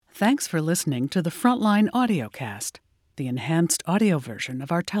Thanks for listening to the Frontline audiocast, the enhanced audio version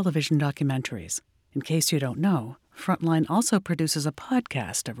of our television documentaries. In case you don't know, Frontline also produces a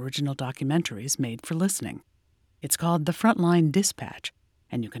podcast of original documentaries made for listening. It's called The Frontline Dispatch,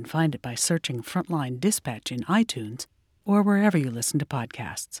 and you can find it by searching Frontline Dispatch in iTunes or wherever you listen to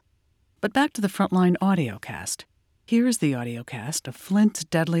podcasts. But back to the Frontline audiocast. Here is the audiocast of Flint's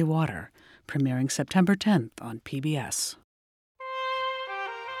Deadly Water, premiering September 10th on PBS.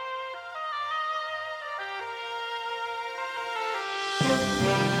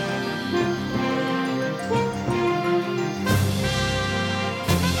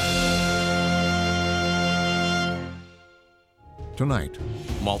 Tonight,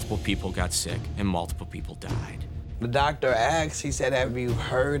 multiple people got sick and multiple people died. The doctor asked, he said, have you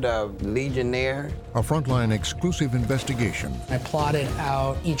heard of Legionnaires? A Frontline exclusive investigation. I plotted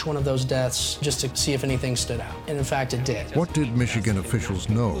out each one of those deaths just to see if anything stood out. And in fact, it did. What did Michigan officials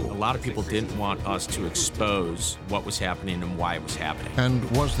know? A lot of people didn't want us to expose what was happening and why it was happening. And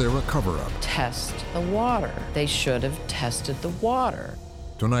was there a cover-up? Test the water. They should have tested the water.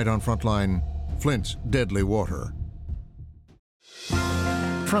 Tonight on Frontline, Flint's Deadly Water.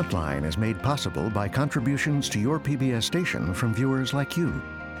 Frontline is made possible by contributions to your PBS station from viewers like you.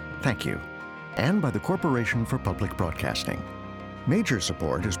 Thank you. And by the Corporation for Public Broadcasting. Major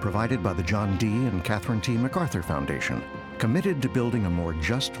support is provided by the John D. and Catherine T. MacArthur Foundation, committed to building a more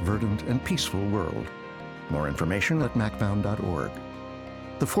just, verdant, and peaceful world. More information at macfound.org.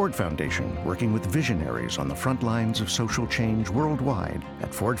 The Ford Foundation, working with visionaries on the front lines of social change worldwide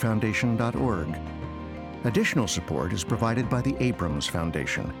at fordfoundation.org. Additional support is provided by the Abrams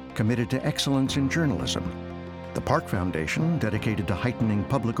Foundation, committed to excellence in journalism. The Park Foundation, dedicated to heightening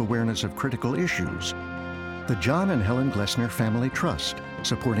public awareness of critical issues. The John and Helen Glessner Family Trust,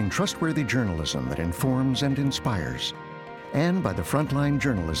 supporting trustworthy journalism that informs and inspires. And by the Frontline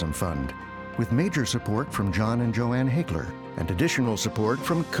Journalism Fund, with major support from John and Joanne Hagler, and additional support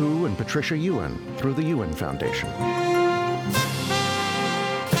from Koo and Patricia Ewan through the Ewan Foundation.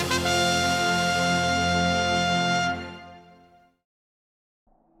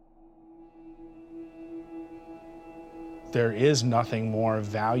 There is nothing more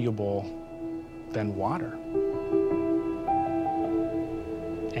valuable than water.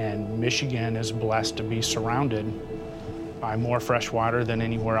 And Michigan is blessed to be surrounded by more fresh water than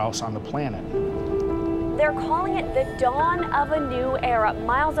anywhere else on the planet. They're calling it the dawn of a new era.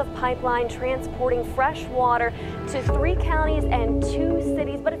 Miles of pipeline transporting fresh water to 3 counties and 2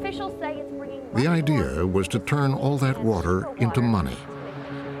 cities, but officials say it's bringing... The idea was to turn all that water into money.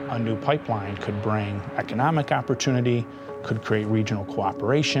 A new pipeline could bring economic opportunity, could create regional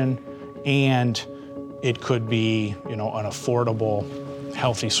cooperation, and it could be, an affordable,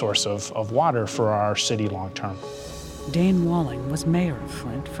 healthy source of water for our city long term. Dane Walling was mayor of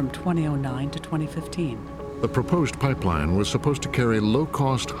Flint from 2009 to 2015. The proposed pipeline was supposed to carry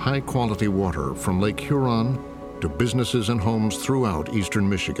low-cost, high-quality water from Lake Huron to businesses and homes throughout eastern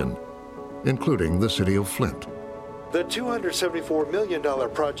Michigan, including the city of Flint. The $274 million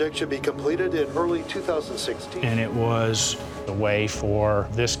project should be completed in early 2016. And it was a way for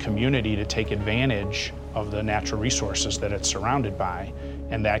this community to take advantage of the natural resources that it's surrounded by,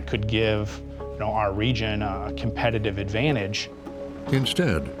 and that could give our region a competitive advantage.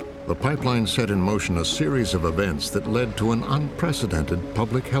 Instead, the pipeline set in motion a series of events that led to an unprecedented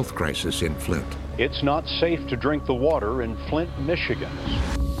public health crisis in Flint. It's not safe to drink the water in Flint, Michigan.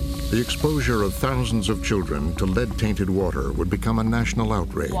 The exposure of thousands of children to lead-tainted water would become a national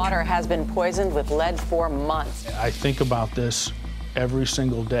outrage. Water has been poisoned with lead for months. I think about this every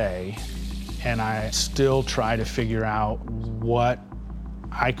single day, and I still try to figure out what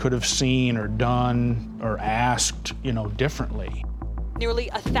I could have seen or done or asked, differently. Nearly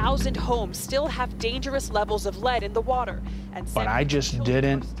 1,000 homes still have dangerous levels of lead in the water. But I just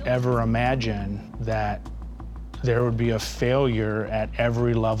didn't ever imagine that there would be a failure at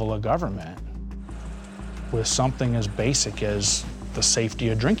every level of government with something as basic as the safety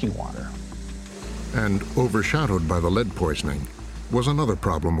of drinking water. And overshadowed by the lead poisoning was another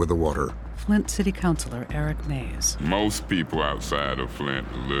problem with the water. Flint City Councilor Eric Mays. Most people outside of Flint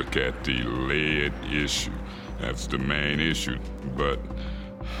look at the lead issue. That's the main issue. But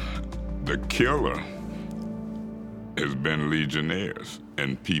the killer has been Legionnaires,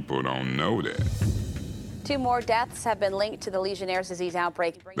 and people don't know that. 2 more deaths have been linked to the Legionnaires' disease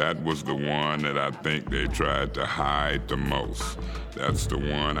outbreak. That was the one that I think they tried to hide the most. That's the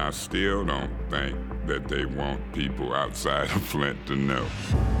one I still don't think that they want people outside of Flint to know.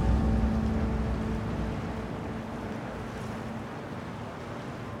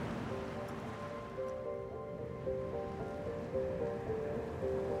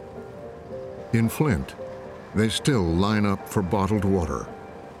 In Flint, they still line up for bottled water.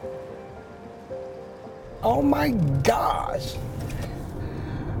 Oh my gosh!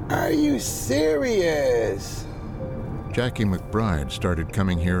 Are you serious? Jackie McBride started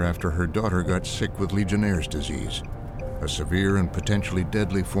coming here after her daughter got sick with Legionnaires' disease, a severe and potentially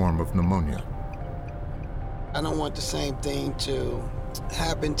deadly form of pneumonia. I don't want the same thing to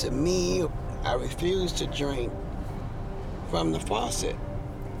happen to me. I refuse to drink from the faucet.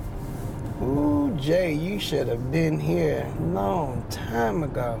 Ooh, Jay, you should have been here a long time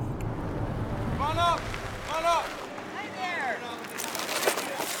ago. Come on up! Come on up! Hey there!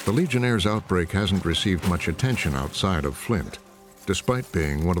 The Legionnaires' outbreak hasn't received much attention outside of Flint, despite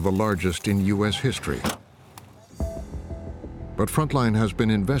being one of the largest in U.S. history. But Frontline has been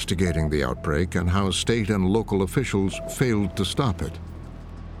investigating the outbreak and how state and local officials failed to stop it.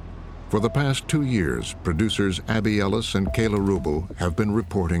 For the past 2 years, producers Abby Ellis and Kayla Rubel have been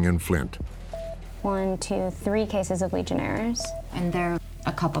reporting in Flint. 1, 2, 3 cases of Legionnaires, and they're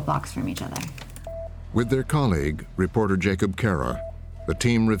a couple blocks from each other. With their colleague, reporter Jacob Kara, the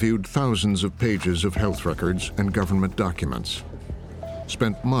team reviewed thousands of pages of health records and government documents,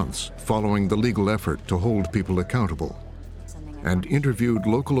 spent months following the legal effort to hold people accountable, and interviewed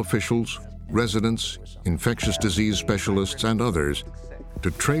local officials, residents, infectious disease specialists, and others to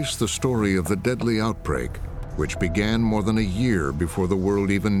trace the story of the deadly outbreak, which began more than a year before the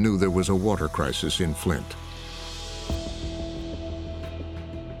world even knew there was a water crisis in Flint.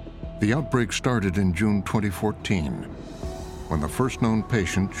 The outbreak started in June 2014, when the first known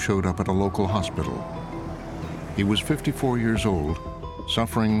patient showed up at a local hospital. He was 54 years old,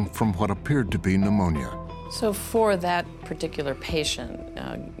 suffering from what appeared to be pneumonia. So for that particular patient,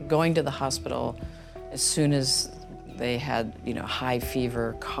 going to the hospital as soon as they had, high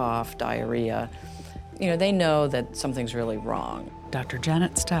fever, cough, diarrhea, they know that something's really wrong. Dr.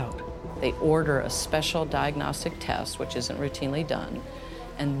 Janet Stout. They order a special diagnostic test, which isn't routinely done,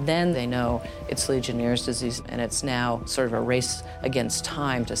 and then they know it's Legionnaires' disease, and it's now sort of a race against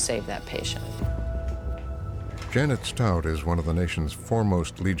time to save that patient. Janet Stout is one of the nation's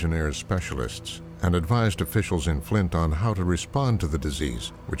foremost Legionnaires specialists and advised officials in Flint on how to respond to the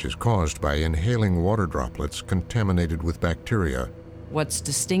disease, which is caused by inhaling water droplets contaminated with bacteria. What's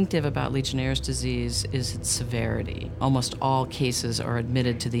distinctive about Legionnaires' disease is its severity. Almost all cases are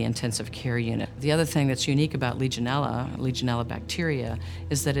admitted to the intensive care unit. The other thing that's unique about Legionella bacteria,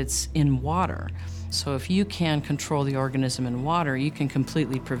 is that it's in water. So if you can control the organism in water, you can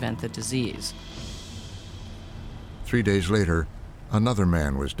completely prevent the disease. 3 days later, another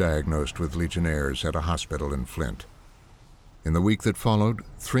man was diagnosed with Legionnaires at a hospital in Flint. In the week that followed,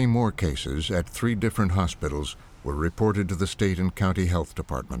 3 more cases at 3 different hospitals were reported to the state and county health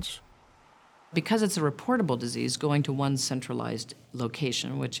departments. Because it's a reportable disease, going to one centralized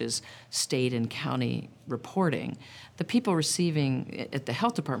location, which is state and county reporting, the people receiving, at the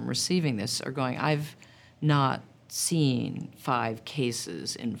health department receiving this are going, I've not seen 5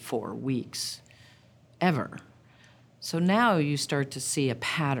 cases in 4 weeks, ever. So now you start to see a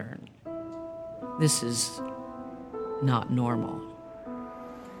pattern. This is not normal.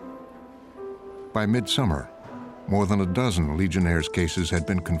 By midsummer, more than a dozen Legionnaires cases had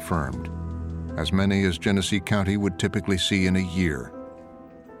been confirmed, as many as Genesee County would typically see in a year.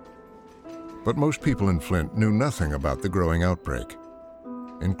 But most people in Flint knew nothing about the growing outbreak,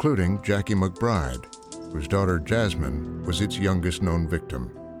 including Jackie McBride, whose daughter Jasmine was its youngest known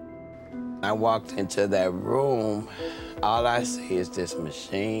victim. I walked into that room, all I see is this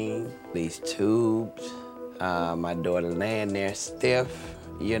machine, these tubes, my daughter laying there stiff,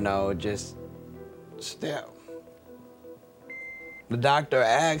 just stiff. The doctor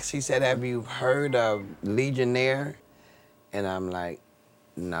asked, he said, have you heard of Legionnaire? And I'm like,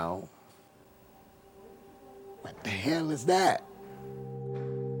 no. What the hell is that?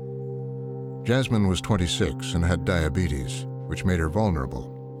 Jasmine was 26 and had diabetes, which made her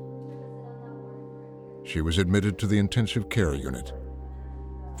vulnerable. She was admitted to the intensive care unit.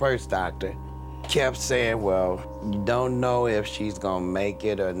 First doctor kept saying, well, you don't know if she's gonna make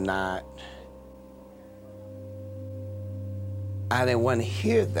it or not. I didn't want to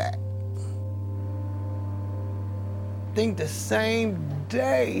hear that. I think the same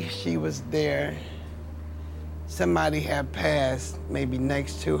day she was there, somebody had passed maybe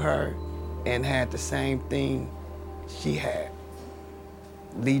next to her and had the same thing she had,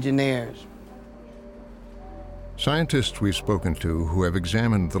 Legionnaires. Scientists we've spoken to who have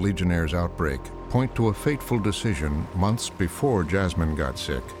examined the Legionnaires' outbreak point to a fateful decision months before Jasmine got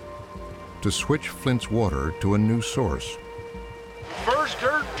sick to switch Flint's water to a new source. First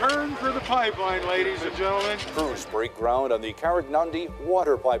dirt turn for the pipeline, ladies and gentlemen. Crews break ground on the Carrignandi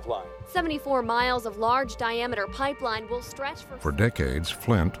water pipeline. 74 miles of large diameter pipeline will stretch For decades,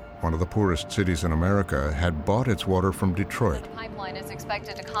 Flint, one of the poorest cities in America, had bought its water from Detroit. The pipeline is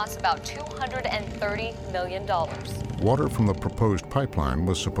expected to cost about $230 million. Water from the proposed pipeline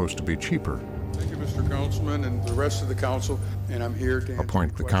was supposed to be cheaper. Thank you, Mr. Councilman, and the rest of the council, and I'm here to answer A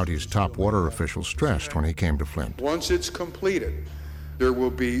point the county's top water official stressed when he came to Flint. Once it's completed, there will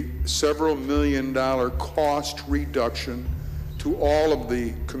be several $1 million cost reduction to all of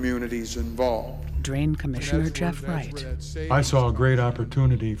the communities involved. Drain Commissioner Jeff Wright. I saw a great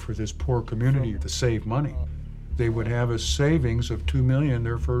opportunity for this poor community to save money. They would have a savings of $2 million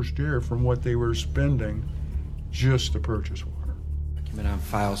their first year from what they were spending just to purchase water. Document on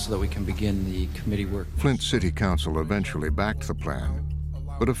file so that we can begin the committee work. Flint City Council eventually backed the plan,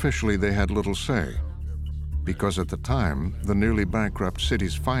 but officially they had little say, because at the time, the nearly bankrupt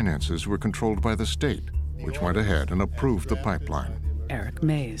city's finances were controlled by the state, which went ahead and approved the pipeline. Eric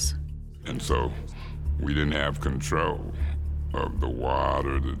Mays. And so we didn't have control of the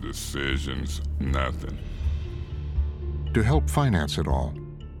water, the decisions, nothing. To help finance it all,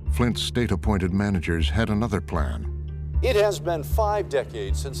 Flint's state-appointed managers had another plan. It has been 5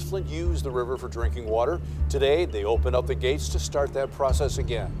 decades since Flint used the river for drinking water. Today, they open up the gates to start that process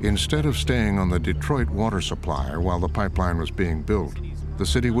again. Instead of staying on the Detroit water supply while the pipeline was being built, the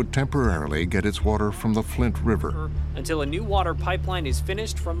city would temporarily get its water from the Flint River. Until a new water pipeline is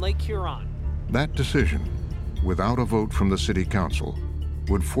finished from Lake Huron. That decision, without a vote from the city council,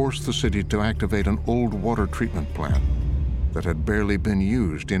 would force the city to activate an old water treatment plant that had barely been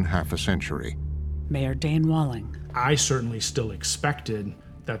used in half a century. Mayor Dane Walling. I certainly still expected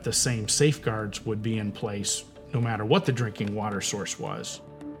that the same safeguards would be in place no matter what the drinking water source was.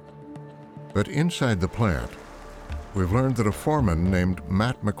 But inside the plant, we've learned that a foreman named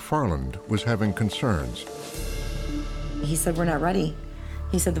Matt McFarland was having concerns. He said, we're not ready.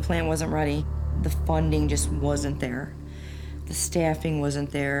 He said the plant wasn't ready. The funding just wasn't there. The staffing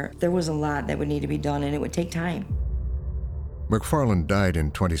wasn't there. There was a lot that would need to be done, and it would take time. McFarland died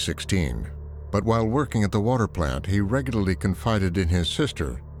in 2016, but while working at the water plant, he regularly confided in his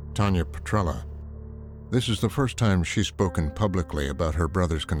sister, Tanya Petrella. This is the first time she's spoken publicly about her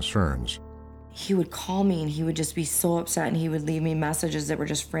brother's concerns. He would call me, and he would just be so upset, and he would leave me messages that were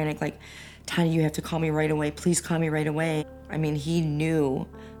just frantic, like, Tanya, you have to call me right away. Please call me right away. I mean, he knew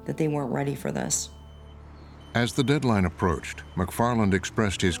that they weren't ready for this. As the deadline approached, McFarland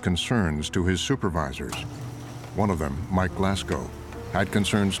expressed his concerns to his supervisors. One of them, Mike Glasgow, had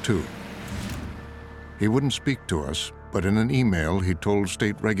concerns too. He wouldn't speak to us, but in an email he told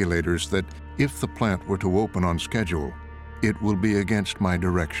state regulators that if the plant were to open on schedule, it will be against my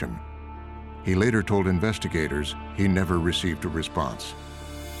direction. He later told investigators he never received a response.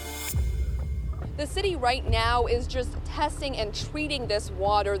 The city right now is just testing and treating this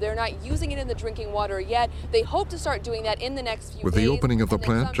water. They're not using it in the drinking water yet. They hope to start doing that in the next few days. With the opening of the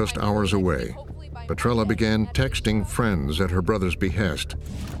plant just hours away, Petrella began texting friends at her brother's behest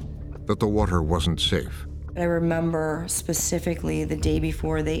that the water wasn't safe. I remember specifically the day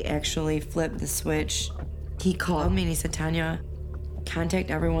before they actually flipped the switch, he called me and he said, Tanya, contact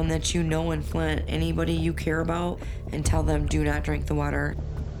everyone that you know in Flint, anybody you care about, and tell them do not drink the water.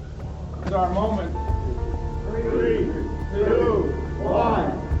 It's our moment. 3, 2,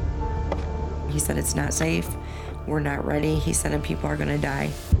 1. He said it's not safe, we're not ready. He said, and people are gonna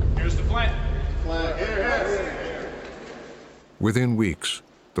die. Here's the plant. Within weeks,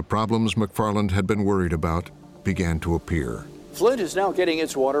 the problems McFarland had been worried about began to appear. Flint is now getting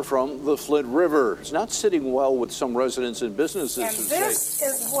its water from the Flint River. It's not sitting well with some residents and businesses. And this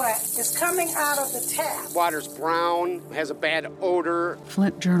is what is coming out of the tap. Water's brown, has a bad odor.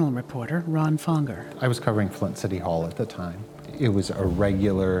 Flint Journal reporter Ron Fonger. I was covering Flint City Hall at the time. It was a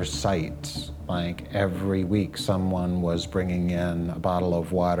regular sight. Like every week, someone was bringing in a bottle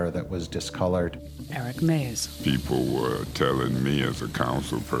of water that was discolored. Eric Mays. People were telling me as a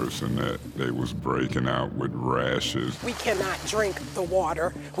council person that they was breaking out with rashes. We cannot drink the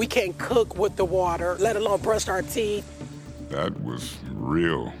water. We can't cook with the water, let alone brush our teeth. That was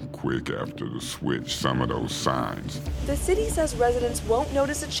real quick after the switch, some of those signs. The city says residents won't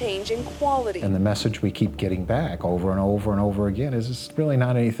notice a change in quality. And the message we keep getting back over and over and over again is it's really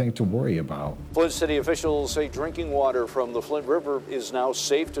not anything to worry about. Flint city officials say drinking water from the Flint River is now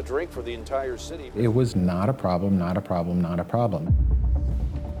safe to drink for the entire city. It was not a problem, not a problem, not a problem.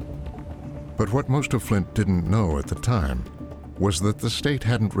 But what most of Flint didn't know at the time was that the state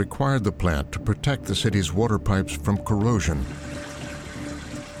hadn't required the plant to protect the city's water pipes from corrosion.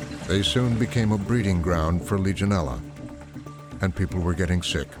 They soon became a breeding ground for Legionella. and people were getting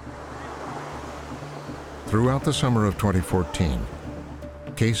sick. Throughout the summer of 2014,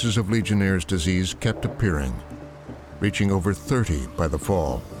 cases of Legionnaire's disease kept appearing, reaching over 30 by the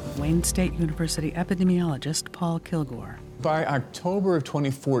fall. Wayne State University epidemiologist Paul Kilgore. By October of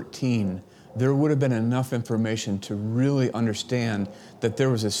 2014, there would have been enough information to really understand that there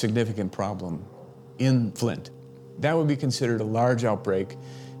was a significant problem in Flint. That would be considered a large outbreak,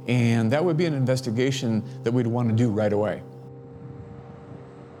 and that would be an investigation that we'd want to do right away.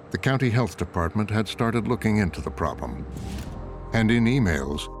 The county health department had started looking into the problem. And in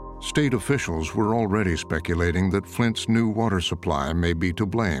emails, state officials were already speculating that Flint's new water supply may be to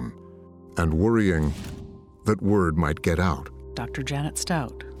blame, and worrying that word might get out. Dr. Janet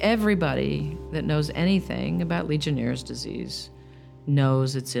Stout. Everybody that knows anything about Legionnaire's disease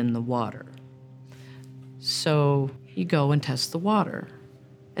knows it's in the water. So you go and test the water,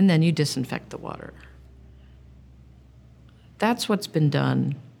 and then you disinfect the water. That's what's been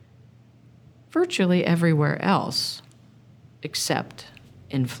done virtually everywhere else, except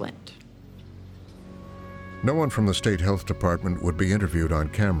in Flint. No one from the state health department would be interviewed on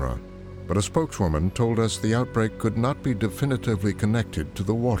camera, but a spokeswoman told us the outbreak could not be definitively connected to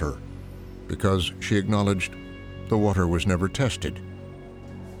the water because she acknowledged the water was never tested.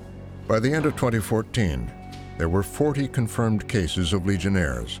 By the end of 2014, there were 40 confirmed cases of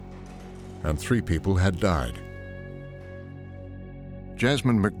Legionnaires, and 3 people had died.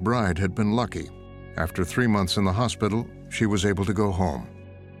 Jasmine McBride had been lucky. After 3 months in the hospital, she was able to go home.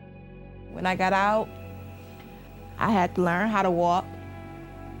 When I got out, I had to learn how to walk,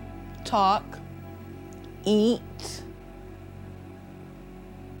 talk, eat.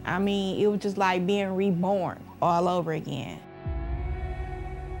 I mean, it was just like being reborn all over again.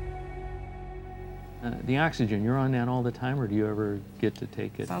 The oxygen, you're on that all the time, or do you ever get to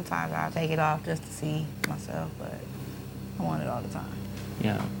take it? Sometimes I'll take it off just to see myself, but I want it all the time.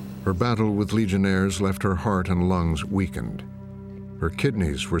 Yeah. Her battle with Legionnaires left her heart and lungs weakened. Her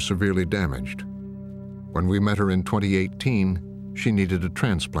kidneys were severely damaged. When we met her in 2018, she needed a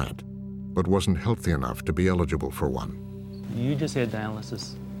transplant, but wasn't healthy enough to be eligible for one. You just had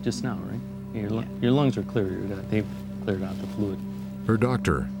dialysis just now, right? Your lungs are clear. They've cleared out the fluid. Her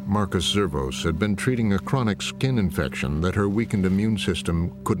doctor, Marcus Zervos, had been treating a chronic skin infection that her weakened immune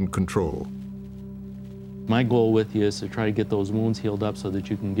system couldn't control. My goal with you is to try to get those wounds healed up so that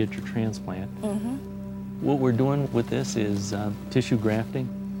you can get your transplant. Mm-hmm. What we're doing with this is tissue grafting.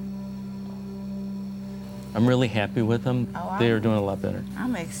 I'm really happy with them. They are doing a lot better.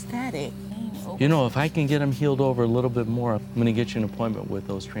 I'm ecstatic. You know, if I can get them healed over a little bit more, I'm going to get you an appointment with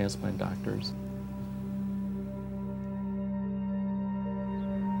those transplant doctors.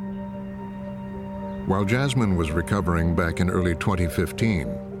 While Jasmine was recovering back in early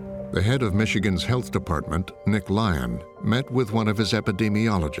 2015, the head of Michigan's health department, Nick Lyon, met with one of his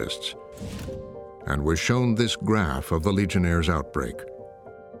epidemiologists and was shown this graph of the Legionnaires' outbreak.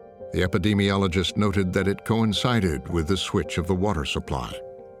 The epidemiologist noted that it coincided with the switch of the water supply.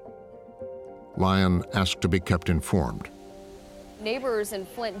 Lyon asked to be kept informed. Neighbors in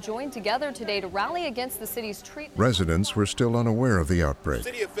Flint joined together today to rally against the city's treatment. Residents were still unaware of the outbreak.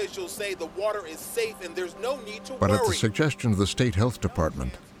 City officials say the water is safe and there's no need to But worry. at the suggestion of the state health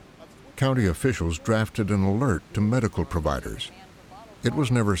department, county officials drafted an alert to medical providers. It was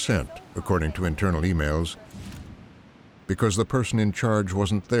never sent, according to internal emails, because the person in charge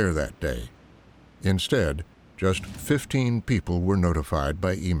wasn't there that day. Instead, just 15 people were notified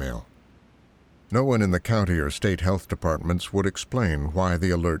by email. No one in the county or state health departments would explain why the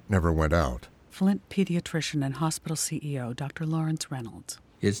alert never went out. Flint pediatrician and hospital CEO Dr. Lawrence Reynolds.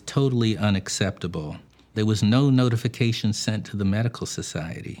 It's totally unacceptable. There was no notification sent to the medical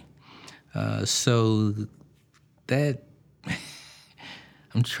society. So that,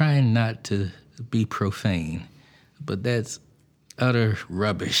 I'm trying not to be profane, but that's utter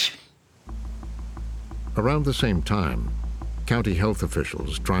rubbish. Around the same time, county health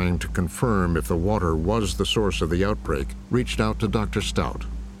officials trying to confirm if the water was the source of the outbreak reached out to Dr. Stout.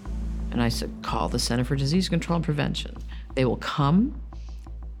 And I said, call the Center for Disease Control and Prevention. They will come,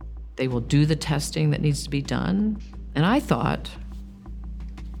 they will do the testing that needs to be done, and I thought,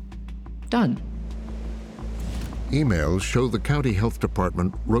 done. Emails show the county health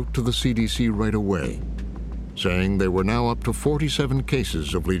department wrote to the CDC right away, saying they were now up to 47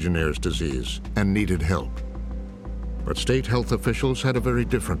 cases of Legionnaire's disease and needed help. But state health officials had a very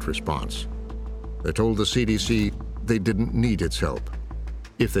different response. They told the CDC they didn't need its help.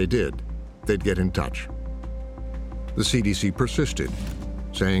 If they did, they'd get in touch. The CDC persisted,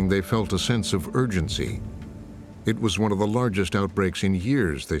 saying they felt a sense of urgency. It was one of the largest outbreaks in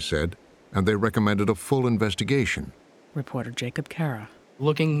years, they said, and they recommended a full investigation. reporter Jacob Kara.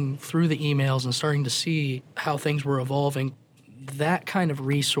 Looking through the emails and starting to see how things were evolving, that kind of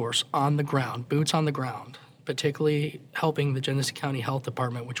resource on the ground, boots on the ground, particularly helping the Genesee County Health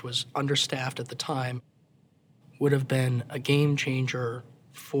Department, which was understaffed at the time, would have been a game changer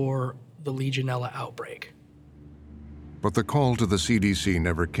for the Legionella outbreak. But the call to the CDC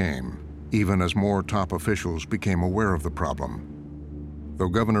never came, even as more top officials became aware of the problem. Though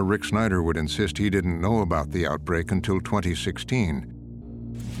Governor Rick Snyder would insist he didn't know about the outbreak until 2016,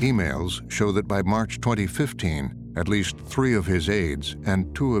 emails show that by March 2015, at least 3 of his aides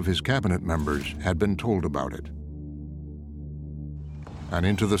and 2 of his cabinet members had been told about it. And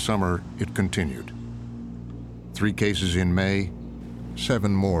into the summer, it continued. 3 cases in May,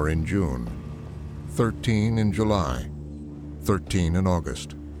 7 more in June, 13 in July, 13 in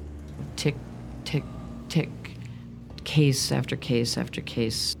August. Tick, tick, tick. Case after case after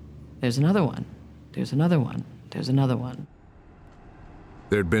case. There's another one. There's another one. There's another one.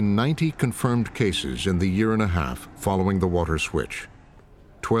 There'd been 90 confirmed cases in the year and a half following the water switch.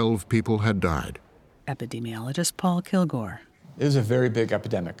 12 people had died. Epidemiologist Paul Kilgore. It was a very big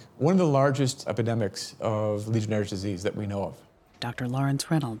epidemic. One of the largest epidemics of Legionnaires' disease that we know of. Dr. Lawrence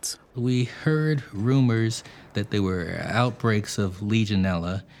Reynolds. We heard rumors that there were outbreaks of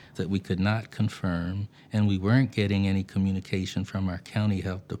Legionella that we could not confirm, and we weren't getting any communication from our county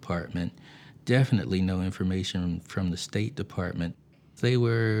health department, definitely no information from the State Department. They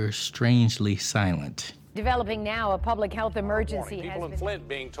were strangely silent. Developing now, a public health emergency People in Flint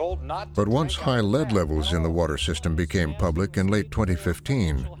being told not to. But once high lead levels in the water system became public in late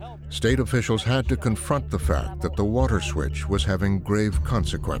 2015, state officials had to confront the fact that the water switch was having grave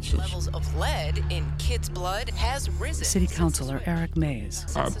consequences. Levels of lead in kids' blood has risen. City Councilor Eric Mays.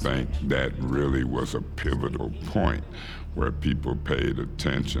 I think that really was a pivotal point where people paid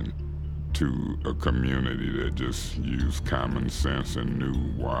attention to a community that just used common sense and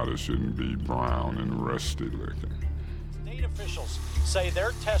knew water shouldn't be brown and rusty looking. State officials say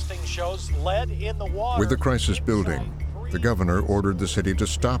their testing shows lead in the water. With the crisis building, the governor ordered the city to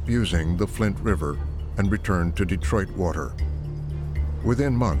stop using the Flint River and return to Detroit water.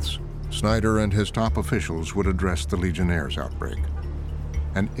 Within months, Snyder and his top officials would address the Legionnaires' outbreak.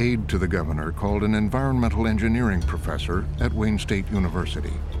 An aide to the governor called an environmental engineering professor at Wayne State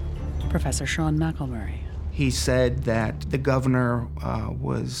University. Professor Sean McElmurray. He said that the governor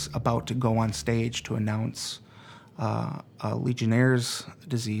was about to go on stage to announce a Legionnaires'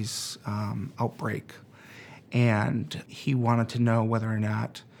 disease outbreak, and he wanted to know whether or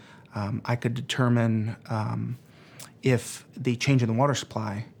not I could determine if the change in the water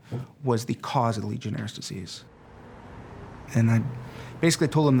supply was the cause of the Legionnaires' disease. And I basically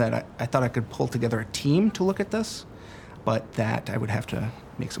told him that I thought I could pull together a team to look at this, but that I would have to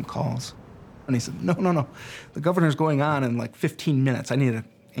make some calls. And he said, no, the governor's going on in like 15 minutes. I need an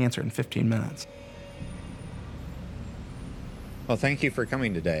answer in 15 minutes. Well, thank you for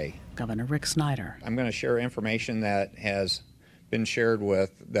coming today. Governor Rick Snyder. I'm going to share information that has been shared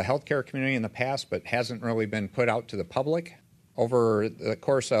with the healthcare community in the past, but hasn't really been put out to the public. Over the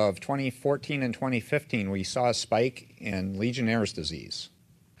course of 2014 and 2015, we saw a spike in Legionnaires' disease.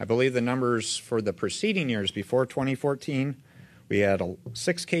 I believe the numbers for the preceding years before 2014, we had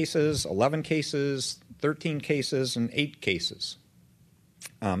 6 cases, 11 cases, 13 cases, and 8 cases.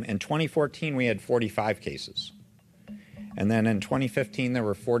 In 2014, we had 45 cases. And then in 2015, there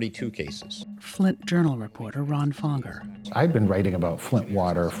were 42 cases. Flint Journal reporter Ron Fonger. I'd been writing about Flint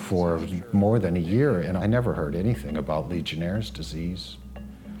water for more than a year, and I never heard anything about Legionnaires' disease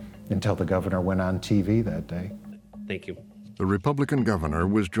until the governor went on TV that day. Thank you. The Republican governor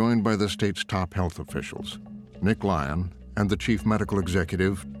was joined by the state's top health officials, Nick Lyon and the chief medical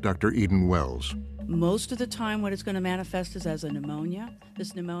executive, Dr. Eden Wells. Most of the time what it's going to manifest is as a pneumonia.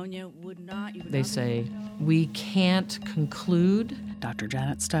 This pneumonia would not... They say, we can't conclude, Dr.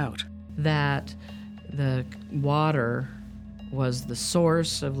 Janet Stout, that the water was the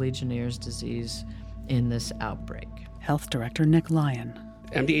source of Legionnaires' disease in this outbreak. Health Director Nick Lyon.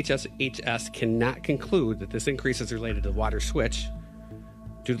 MDHS cannot conclude that this increase is related to the water switch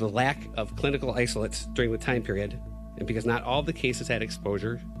due to the lack of clinical isolates during the time period and because not all the cases had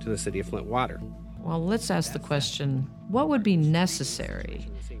exposure to the city of Flint water. Well, let's ask the question, what would be necessary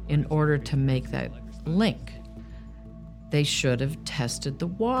in order to make that link? They should have tested the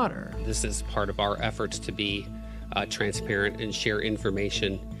water. This is part of our efforts to be transparent and share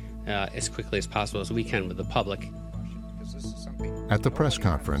information as quickly as possible as we can with the public. At the press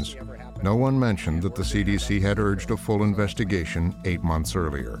conference, no one mentioned that the CDC had urged a full investigation 8 months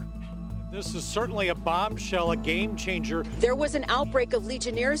earlier. This is certainly a bombshell, a game changer. There was an outbreak of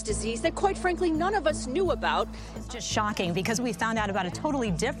Legionnaires' disease that, quite frankly, none of us knew about. It's just shocking because we found out about a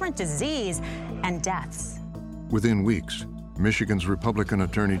totally different disease and deaths. Within weeks, Michigan's Republican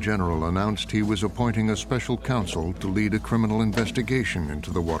Attorney General announced he was appointing a special counsel to lead a criminal investigation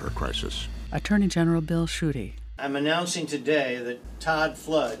into the water crisis. Attorney General Bill Schuette. I'm announcing today that Todd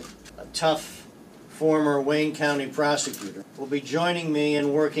Flood, a tough former Wayne County prosecutor, will be joining me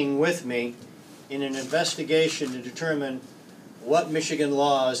and working with me in an investigation to determine what Michigan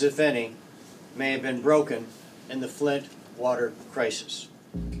laws, if any, may have been broken in the Flint water crisis.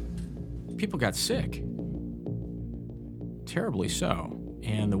 People got sick, terribly so,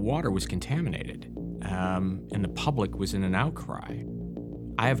 and the water was contaminated, and the public was in an outcry.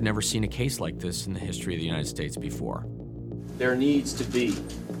 I have never seen a case like this in the history of the United States before. There needs to be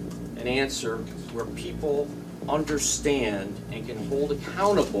an answer where people understand and can hold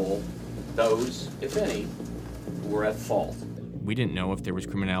accountable those, if any, who were at fault. We didn't know if there was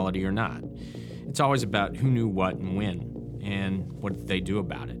criminality or not. It's always about who knew what and when, and what did they do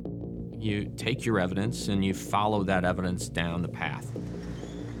about it. You take your evidence and you follow that evidence down the path.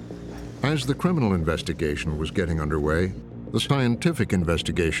 As the criminal investigation was getting underway, the scientific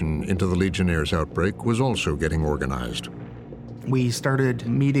investigation into the Legionnaires' outbreak was also getting organized. We started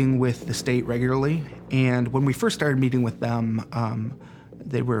meeting with the state regularly, and when we first started meeting with them,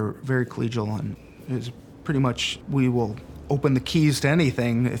 they were very collegial, and it was pretty much, we will open the keys to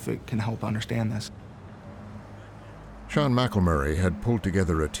anything if it can help understand this. Sean McElmurray had pulled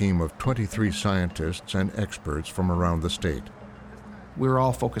together a team of 23 scientists and experts from around the state. We were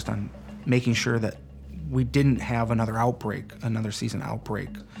all focused on making sure that we didn't have another outbreak, another season outbreak.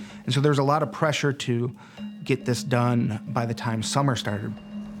 And so there was a lot of pressure to get this done by the time summer started.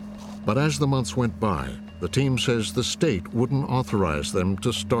 But as the months went by, the team says the state wouldn't authorize them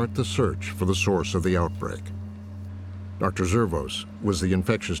to start the search for the source of the outbreak. Dr. Zervos was the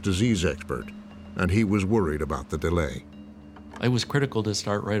infectious disease expert, and he was worried about the delay. It was critical to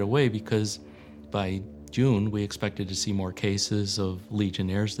start right away because by June we expected to see more cases of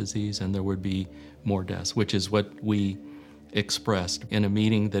Legionnaires' disease and there would be more deaths, which is what we expressed in a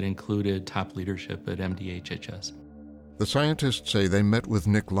meeting that included top leadership at MDHHS. The scientists say they met with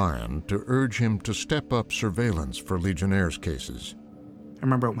Nick Lyon to urge him to step up surveillance for Legionnaires' cases. I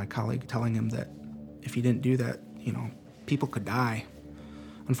remember my colleague telling him that if he didn't do that, people could die.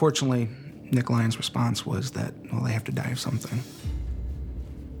 Unfortunately, Nick Lyon's response was that, well, they have to die of something.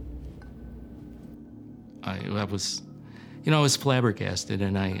 I was flabbergasted,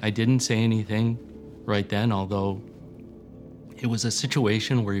 and I didn't say anything right then, although it was a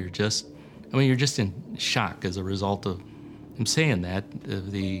situation where you're just in shock as a result of him saying that,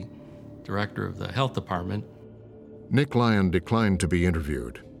 the director of the health department. Nick Lyon declined to be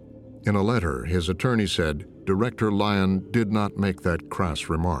interviewed. In a letter, his attorney said Director Lyon did not make that crass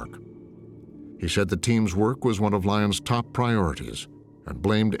remark. He said the team's work was one of Lyon's top priorities and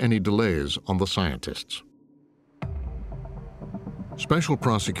blamed any delays on the scientists. Special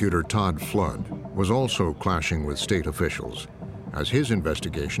Prosecutor Todd Flood was also clashing with state officials as his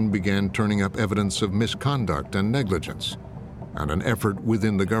investigation began turning up evidence of misconduct and negligence and an effort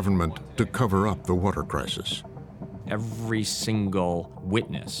within the government to cover up the water crisis. Every single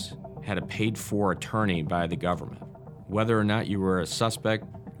witness had a paid-for attorney by the government, whether or not you were a suspect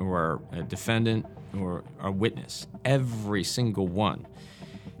or a defendant or a witness. Every single one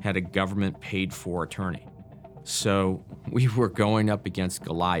had a government paid-for attorney. So we were going up against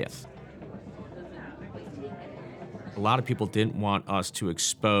Goliath. A lot of people didn't want us to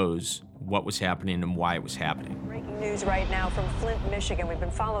expose what was happening and why it was happening. Breaking news right now from Flint, Michigan. We've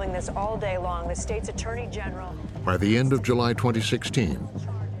been following this all day long. The state's attorney general. By the end of July 2016,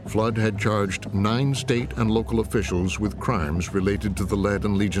 Flood had charged 9 state and local officials with crimes related to the lead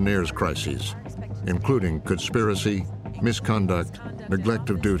and Legionnaires' crises, including conspiracy, misconduct, neglect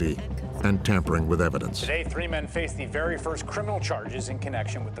of duty, and tampering with evidence. Today, 3 men face the very first criminal charges in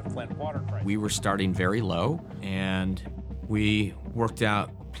connection with the Flint water crisis. We were starting very low, and we worked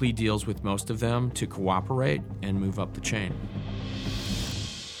out plea deals with most of them to cooperate and move up the chain.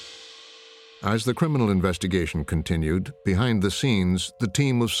 As the criminal investigation continued, behind the scenes, the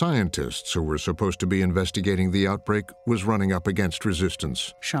team of scientists who were supposed to be investigating the outbreak was running up against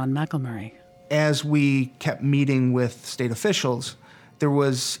resistance. Sean McElmurray. As we kept meeting with state officials, there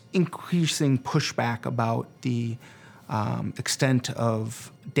was increasing pushback about the extent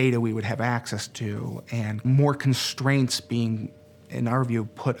of data we would have access to and more constraints being, in our view,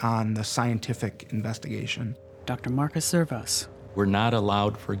 put on the scientific investigation. Dr. Marcus Zervos. We're not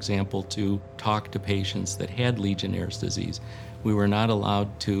allowed, for example, to talk to patients that had Legionnaires' disease. We were not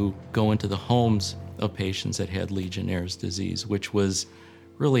allowed to go into the homes of patients that had Legionnaires' disease, which was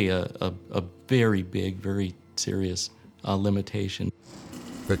really a very big, very serious limitation.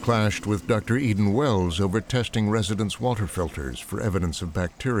 They clashed with Dr. Eden Wells over testing residents' water filters for evidence of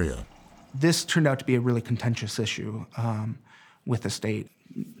bacteria. This turned out to be a really contentious issue with the state.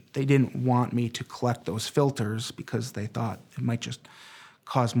 They didn't want me to collect those filters because they thought it might just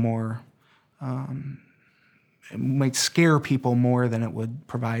cause more, it might scare people more than it would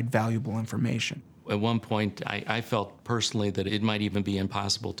provide valuable information. At one point, I felt personally that it might even be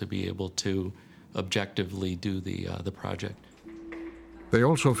impossible to be able to objectively do the project. They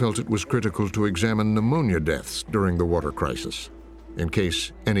also felt it was critical to examine pneumonia deaths during the water crisis, in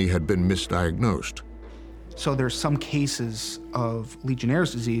case any had been misdiagnosed. So there's some cases of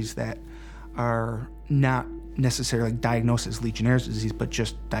Legionnaires' disease that are not necessarily diagnosed as Legionnaires' disease, but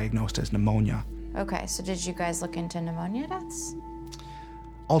just diagnosed as pneumonia. Okay, so did you guys look into pneumonia deaths?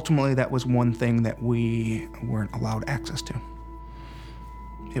 Ultimately, that was one thing that we weren't allowed access to.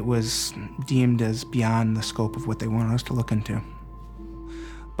 It was deemed as beyond the scope of what they wanted us to look into.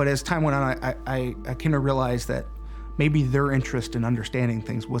 But as time went on, I came to realize that maybe their interest in understanding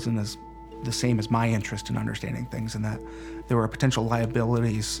things wasn't the same as my interest in understanding things, and that there were potential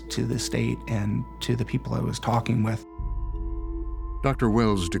liabilities to the state and to the people I was talking with. Dr.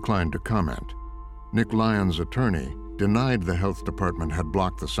 Wells declined to comment. Nick Lyon's attorney denied the health department had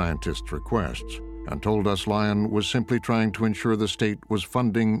blocked the scientists' requests and told us Lyon was simply trying to ensure the state was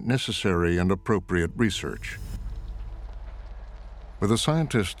funding necessary and appropriate research. With the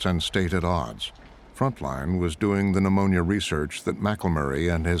scientists and state at odds, FRONTLINE was doing the pneumonia research that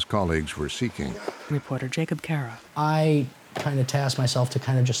McElmurray and his colleagues were seeking. Reporter Jacob Kara. I kind of tasked myself to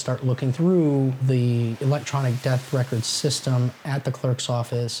kind of just start looking through the electronic death record system at the clerk's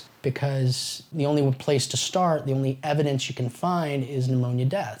office, because the only place to start, the only evidence you can find is pneumonia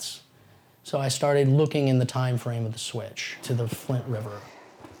deaths. So I started looking in the time frame of the switch to the Flint River.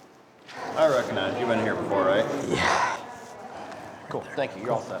 I recognize you've been here before, right? Yeah. Cool, thank you,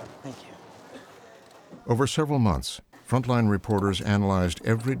 you're all set. Thank you. Over several months, FRONTLINE reporters analyzed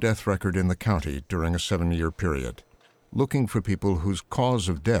every death record in the county during a 7-year period, looking for people whose cause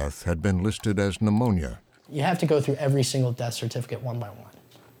of death had been listed as pneumonia. You have to go through every single death certificate one by one,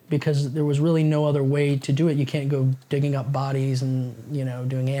 because there was really no other way to do it. You can't go digging up bodies and,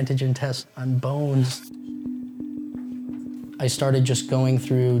 doing antigen tests on bones. I started just going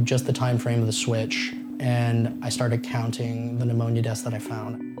through just the time frame of the switch, and I started counting the pneumonia deaths that I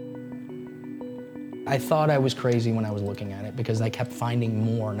found. I thought I was crazy when I was looking at it, because I kept finding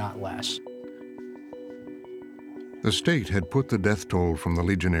more, not less. The state had put the death toll from the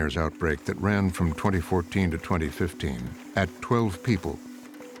Legionnaires' outbreak that ran from 2014 to 2015 at 12 people.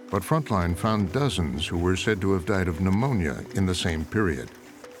 But FRONTLINE found dozens who were said to have died of pneumonia in the same period.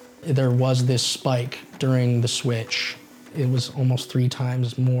 There was this spike during the switch. It was almost 3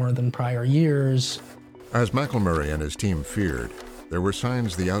 times more than prior years. As McElmurray and his team feared, there were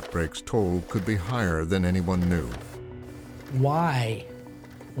signs the outbreak's toll could be higher than anyone knew. Why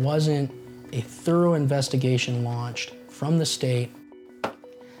wasn't a thorough investigation launched from the state?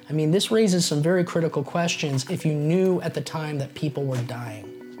 I mean, this raises some very critical questions if you knew at the time that people were dying.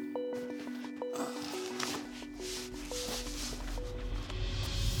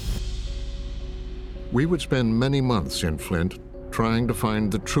 We would spend many months in Flint trying to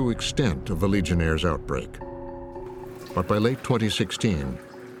find the true extent of the Legionnaires' outbreak. But by late 2016,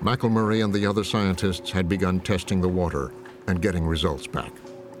 McElmurray and the other scientists had begun testing the water and getting results back.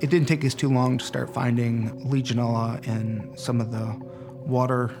 It didn't take us too long to start finding Legionella in some of the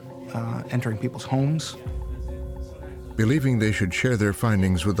water entering people's homes. Believing they should share their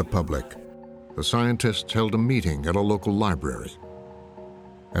findings with the public, the scientists held a meeting at a local library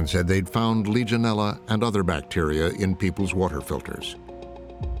and said they'd found Legionella and other bacteria in people's water filters.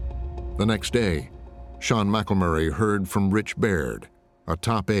 The next day, Sean McElmurray heard from Rich Baird, a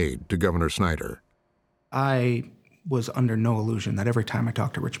top aide to Governor Snyder. I was under no illusion that every time I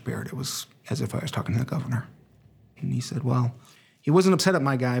talked to Rich Baird, it was as if I was talking to the governor. And he said, well, he wasn't upset at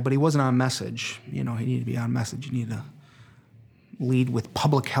my guy, but he wasn't on message. He needed to be on message. You need to lead with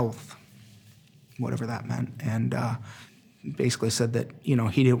public health, whatever that meant. And basically said that,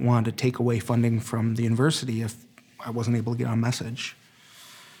 he didn't want to take away funding from the university if I wasn't able to get on message.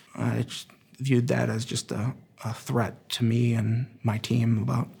 I just viewed that as just a threat to me and my team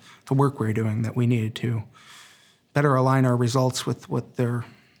about the work we were doing, that we needed to better align our results with what their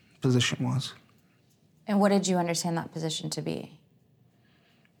position was. And what did you understand that position to be?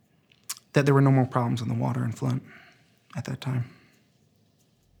 That there were no more problems in the water in Flint at that time.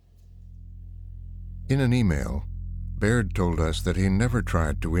 In an email, Baird told us that he never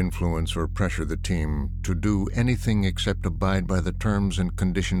tried to influence or pressure the team to do anything except abide by the terms and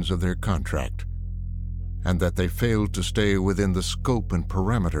conditions of their contract, and that they failed to stay within the scope and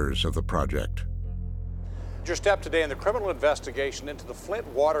parameters of the project. Your step today in the criminal investigation into the Flint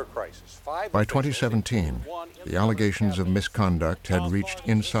water crisis. By 2017, the allegations of misconduct had reached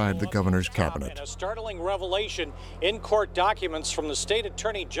inside the governor's cabinet. A startling revelation in court documents from the state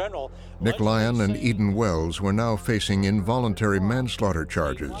attorney general. Nick Lyon and Eden Wells were now facing involuntary manslaughter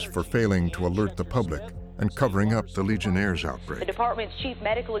charges for failing to alert the public and covering up the Legionnaires outbreak. The department's chief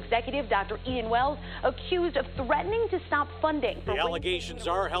medical executive, Dr. Eden Wells, accused of threatening to stop funding. The allegations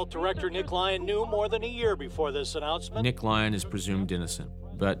are Health Director Nick Lyon knew more than a year before this announcement. Nick Lyon is presumed innocent,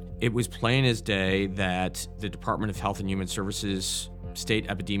 but it was plain as day that the Department of Health and Human Services state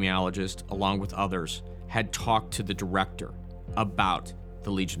epidemiologist, along with others, had talked to the director about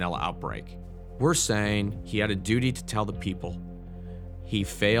the Legionella outbreak. We're saying he had a duty to tell the people. He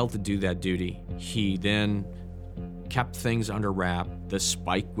failed to do that duty. He then kept things under wrap. The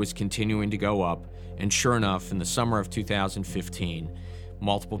spike was continuing to go up. And sure enough, in the summer of 2015,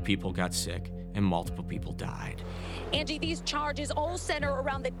 multiple people got sick and multiple people died. Angie, these charges all center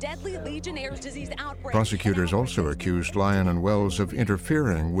around the deadly Legionnaires' disease outbreak. Prosecutors also accused Lyon and Wells of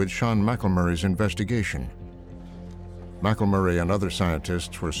interfering with Sean McElmurray's investigation. McElmurray and other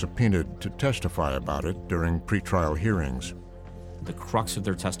scientists were subpoenaed to testify about it during pretrial hearings. The crux of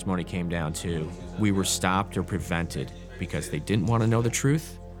their testimony came down to, we were stopped or prevented because they didn't want to know the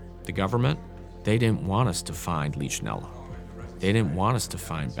truth. The government, they didn't want us to find Legionella. They didn't want us to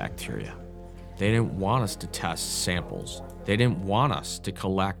find bacteria. They didn't want us to test samples. They didn't want us to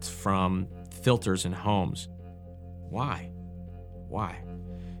collect from filters in homes. Why? Why?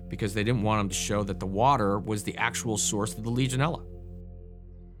 Because they didn't want them to show that the water was the actual source of the Legionella.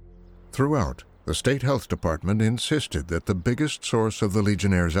 Throughout, the state health department insisted that the biggest source of the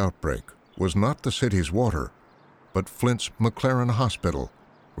Legionnaires' outbreak was not the city's water, but Flint's McLaren Hospital,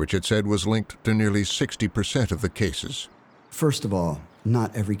 which it said was linked to nearly 60% of the cases. First of all,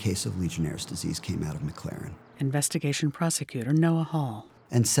 not every case of Legionnaires' disease came out of McLaren. Investigation prosecutor Noah Hall.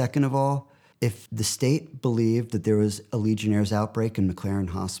 And second of all, if the state believed that there was a Legionnaires' outbreak in McLaren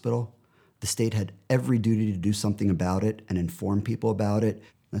Hospital, the state had every duty to do something about it and inform people about it.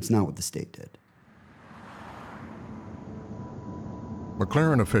 That's not what the state did.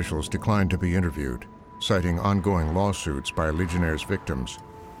 McLaren officials declined to be interviewed, citing ongoing lawsuits by Legionnaires' victims,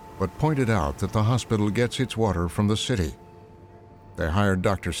 but pointed out that the hospital gets its water from the city. They hired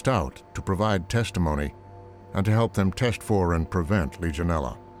Dr. Stout to provide testimony and to help them test for and prevent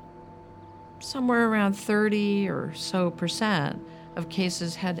Legionella. Somewhere around 30 or so % of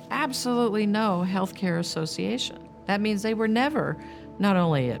cases had absolutely no healthcare association. That means they were never, not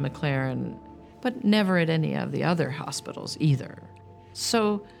only at McLaren, but never at any of the other hospitals either.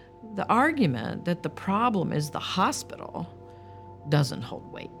 So the argument that the problem is the hospital doesn't hold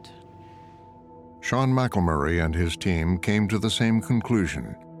weight. Sean McElmurray and his team came to the same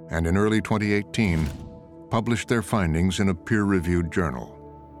conclusion, and in early 2018, published their findings in a peer-reviewed journal.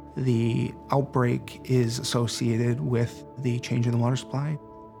 The outbreak is associated with the change in the water supply.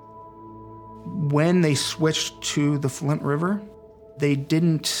 When they switched to the Flint River, they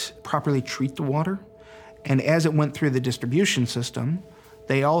didn't properly treat the water. And as it went through the distribution system,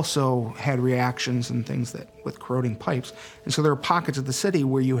 they also had reactions and things that with corroding pipes. And so there were pockets of the city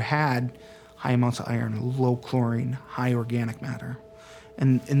where you had high amounts of iron, low chlorine, high organic matter.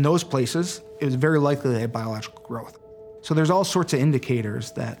 And in those places, it was very likely they had biological growth. So there's all sorts of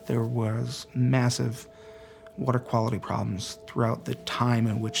indicators that there was massive water quality problems throughout the time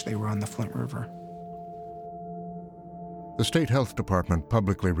in which they were on the Flint River. The state health department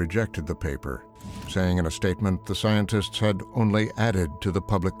publicly rejected the paper, saying in a statement the scientists had only added to the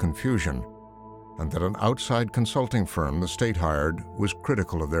public confusion, and that an outside consulting firm the state hired was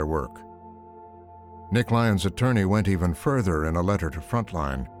critical of their work. Nick Lyon's attorney went even further in a letter to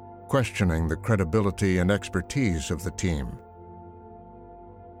Frontline, questioning the credibility and expertise of the team.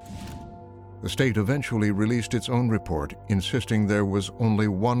 The state eventually released its own report, insisting there was only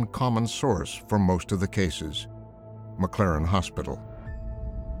one common source for most of the cases: McLaren Hospital.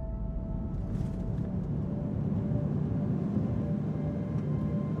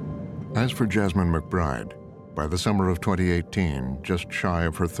 As for Jasmine McBride, by the summer of 2018, just shy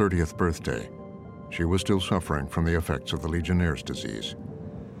of her 30th birthday, she was still suffering from the effects of the Legionnaires' disease.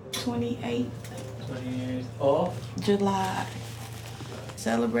 28th of July,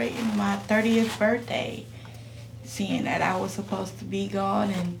 celebrating my 30th birthday, seeing that I was supposed to be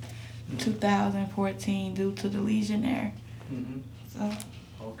gone in 2014 due to the Legionnaire. So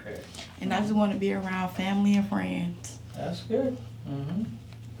Okay. And I just want to be around family and friends. That's good. Mm-hmm.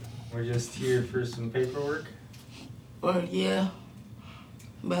 We're just here for some paperwork. Well, yeah.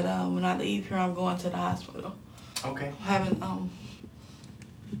 But when I leave here, I'm going to the hospital. Okay. I'm having some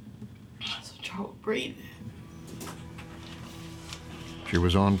trouble breathing. She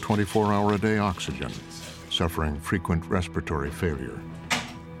was on 24-hour-a-day oxygen, suffering frequent respiratory failure.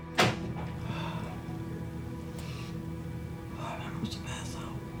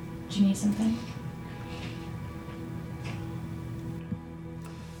 Do you need something?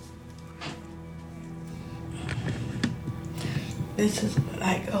 This is what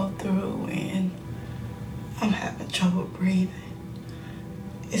I go through when I'm having trouble breathing.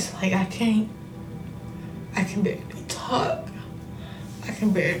 It's like I can barely talk. I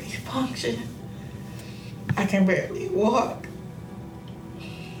can barely function. I can barely walk.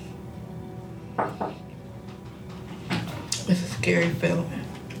 It's a scary feeling.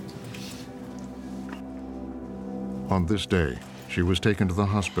 On this day, she was taken to the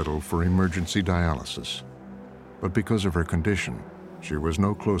hospital for emergency dialysis. But because of her condition, she was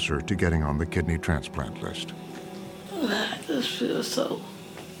no closer to getting on the kidney transplant list. I just feel so...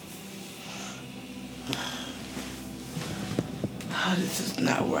 this is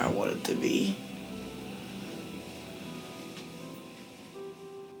not where I wanted to be.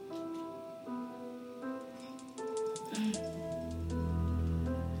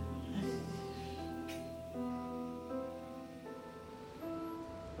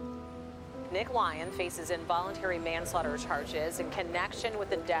 Nick Lyon faces involuntary manslaughter charges in connection with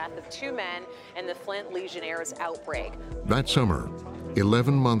the death of 2 men in the Flint Legionnaires outbreak. That summer,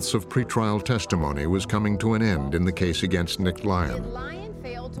 11 months of pretrial testimony was coming to an end in the case against Nick Lyon, Lyon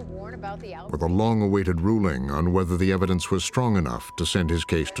failed to warn about the outbreak. with a long-awaited ruling on whether the evidence was strong enough to send his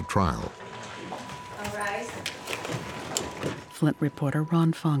case to trial. All right. Flint reporter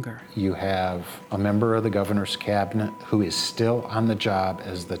Ron Fonger. You have a member of the governor's cabinet who is still on the job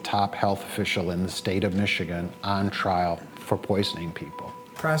as the top health official in the state of Michigan on trial for poisoning people.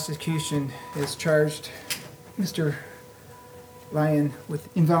 Prosecution has charged Mr. Lyon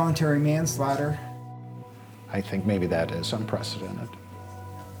with involuntary manslaughter. I think maybe that is unprecedented.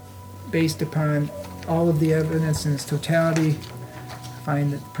 Based upon all of the evidence in its totality, I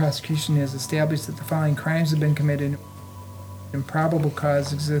find that the prosecution has established that the following crimes have been committed. And probable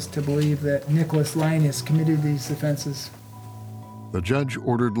cause exists to believe that Nicholas Lyon has committed these offenses. The judge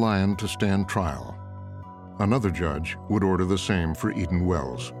ordered Lyon to stand trial. Another judge would order the same for Eden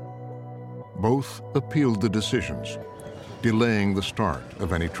Wells. Both appealed the decisions, delaying the start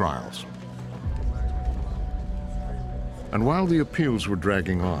of any trials. And while the appeals were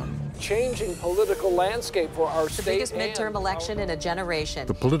dragging on, Changing political landscape for our state. The biggest midterm election in a generation.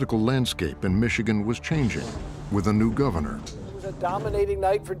 the political landscape in Michigan was changing with a new governor. It was a dominating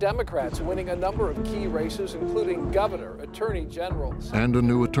night for Democrats, winning a number of key races, including governor, attorney general. And a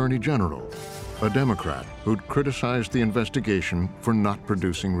new attorney general, a Democrat who'd criticized the investigation for not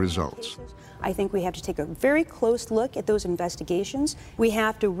producing results. I think we have to take a very close look at those investigations. We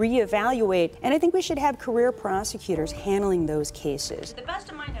have to reevaluate, and I think we should have career prosecutors handling those cases. To the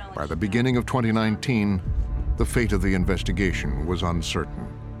best of my knowledge. By the beginning of 2019, the fate of the investigation was uncertain.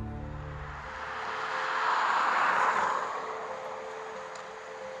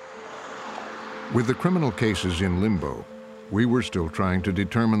 With the criminal cases in limbo, we were still trying to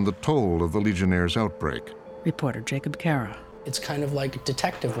determine the toll of the Legionnaires' outbreak. Reporter Jacob Kara. It's kind of like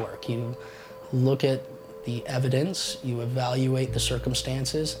detective work. You look at the evidence, you evaluate the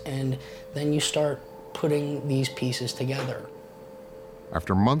circumstances, and then you start putting these pieces together.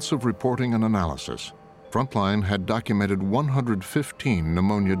 After months of reporting and analysis, Frontline had documented 115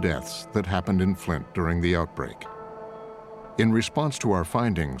 pneumonia deaths that happened in Flint during the outbreak. In response to our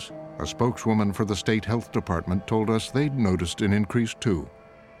findings, a spokeswoman for the state health department told us they'd noticed an increase too,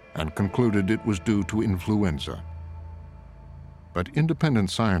 and concluded it was due to influenza. But independent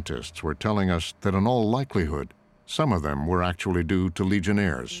scientists were telling us that in all likelihood, some of them were actually due to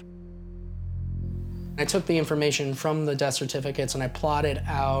Legionnaires. I took the information from the death certificates and I plotted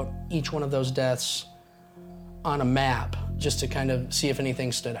out each one of those deaths on a map just to kind of see if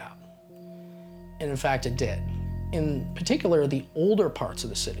anything stood out. And in fact, it did. In particular, the older parts of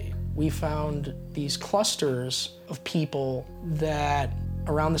the city, we found these clusters of people that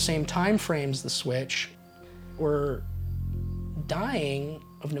around the same time frames the switch were dying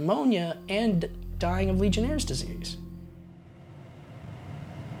of pneumonia and dying of Legionnaire's disease.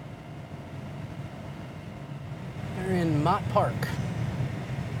 They're in Mott Park.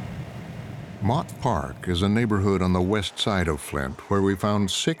 Mott Park is a neighborhood on the west side of Flint where we found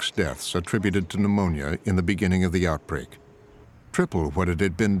 6 deaths attributed to pneumonia in the beginning of the outbreak. triple what it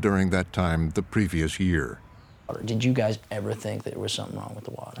had been during that time the previous year. Did you guys ever think that there was something wrong with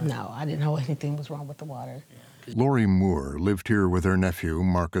the water? No, I didn't know anything was wrong with the water. Lori Moore lived here with her nephew,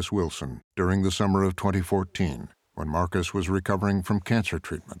 Marcus Wilson, during the summer of 2014, when Marcus was recovering from cancer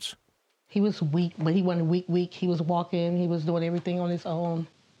treatments. He was weak, but he wasn't weak. He was walking, he was doing everything on his own.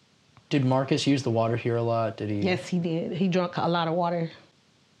 Did Marcus use the water here a lot? Did he? Yes, he did. He drank a lot of water.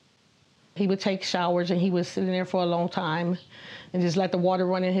 He would take showers, and he was sitting there for a long time and just let the water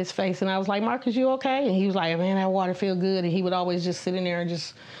run in his face. And I was like, Marcus, you okay? And he was like, man, that water feel good. And he would always just sit in there and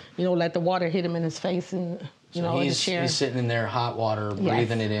just, let the water hit him in his face and, in the chair. He's sitting in there, hot water, Yes.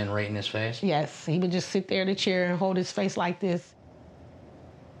 breathing it in right in his face? Yes, he would just sit there in the chair and hold his face like this.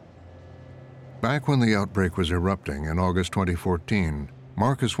 Back when the outbreak was erupting in August 2014,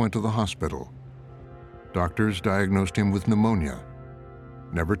 Marcus went to the hospital. Doctors diagnosed him with pneumonia,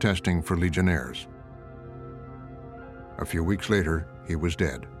 never testing for Legionnaires. A few weeks later, he was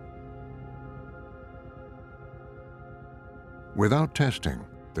dead. Without testing,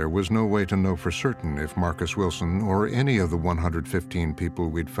 there was no way to know for certain if Marcus Wilson or any of the 115 people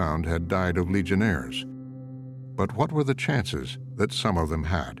we'd found had died of Legionnaires. But what were the chances that some of them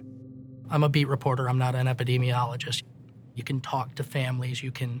had? I'm a beat reporter. I'm not an epidemiologist. You can talk to families.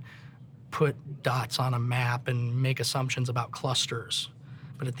 You can put dots on a map and make assumptions about clusters.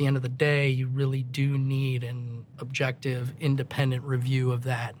 But at the end of the day, you really do need an objective, independent review of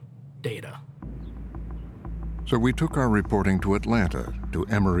that data. So we took our reporting to Atlanta, to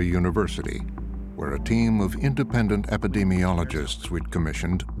Emory University, where a team of independent epidemiologists we'd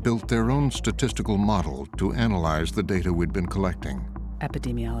commissioned built their own statistical model to analyze the data we'd been collecting.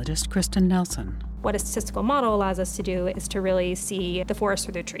 Epidemiologist Kristen Nelson. What a statistical model allows us to do is to really see the forest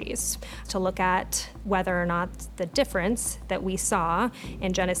through the trees, to look at whether or not the difference that we saw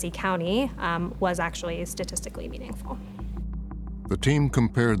in Genesee County was actually statistically meaningful. The team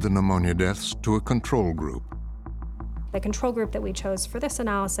compared the pneumonia deaths to a control group. The control group that we chose for this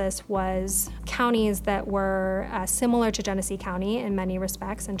analysis was counties that were similar to Genesee County in many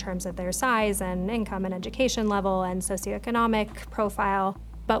respects in terms of their size and income and education level and socioeconomic profile,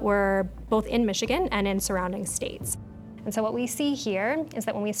 but were both in Michigan and in surrounding states. And so what we see here is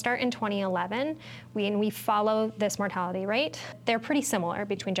that when we start in 2011, we follow this mortality rate, they're pretty similar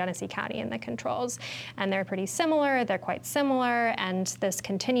between Genesee County and the controls. And they're pretty similar, they're quite similar, and this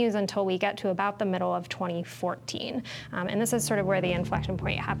continues until we get to about the middle of 2014. And this is sort of where the inflection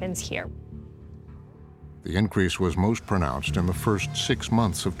point happens here. The increase was most pronounced in the first 6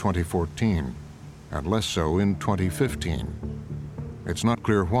 months of 2014, and less so in 2015. It's not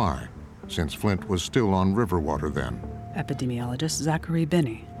clear why, since Flint was still on river water then. Epidemiologist Zachary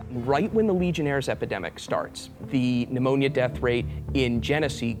Binney. Right when the Legionnaires epidemic starts, the pneumonia death rate in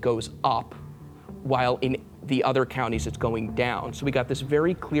Genesee goes up, while in the other counties it's going down. So we got this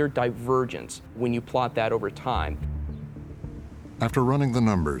very clear divergence when you plot that over time. After running the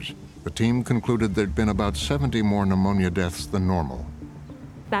numbers, the team concluded there'd been about 70 more pneumonia deaths than normal.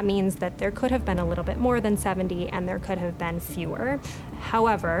 That means that there could have been a little bit more than 70 and there could have been fewer.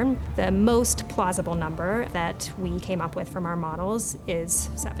 However, the most plausible number that we came up with from our models is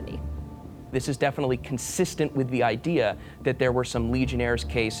 70. This is definitely consistent with the idea that there were some Legionnaires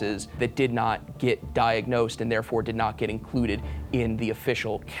cases that did not get diagnosed and therefore did not get included in the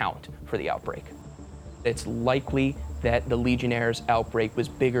official count for the outbreak. It's likely that the Legionnaires outbreak was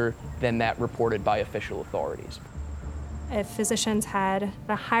bigger than that reported by official authorities. If physicians had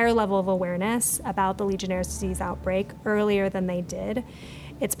a higher level of awareness about the Legionnaires' disease outbreak earlier than they did,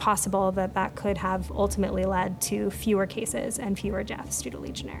 it's possible that that could have ultimately led to fewer cases and fewer deaths due to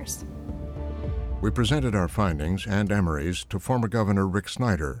Legionnaires. We presented our findings and Emory's to former Governor Rick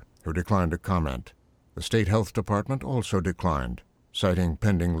Snyder, who declined to comment. The State Health Department also declined, citing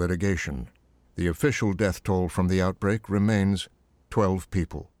pending litigation. The official death toll from the outbreak remains 12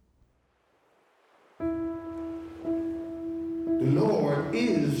 people. The Lord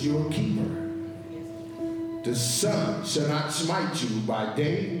is your keeper. The sun shall not smite you by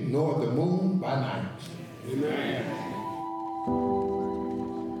day, nor the moon by night. Amen.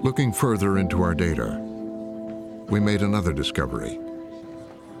 Looking further into our data, we made another discovery.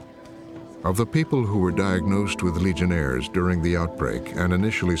 Of the people who were diagnosed with Legionnaires during the outbreak and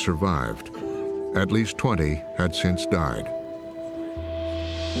initially survived, at least 20 had since died.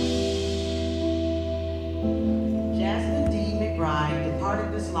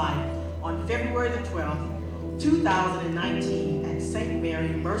 Departed this life on February the 12th, 2019 at St. Mary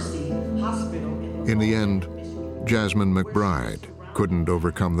Mercy Hospital. In the end, Jasmine McBride couldn't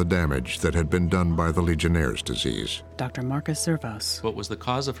overcome the damage that had been done by the Legionnaires' disease. Dr. Marcus Zervos. What was the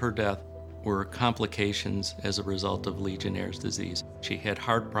cause of her death were complications as a result of Legionnaires' disease. She had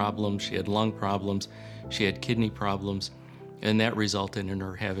heart problems, she had lung problems, she had kidney problems, and that resulted in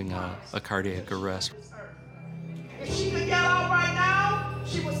her having a cardiac arrest. If she could yell out right now,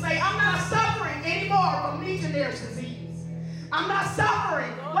 she would say, I'm not suffering anymore from Legionnaires' disease. I'm not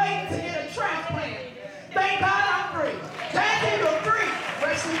suffering waiting to get a transplant. Thank God I'm free. Jackie, you're free.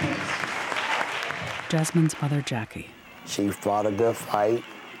 Rest in peace. Jasmine's mother, Jackie. She fought a good fight.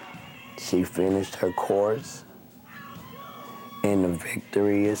 She finished her course. And the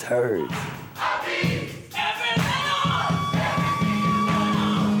victory is hers.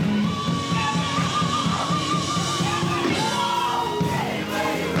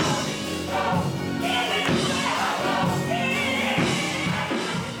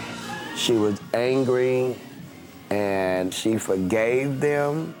 She was angry and she forgave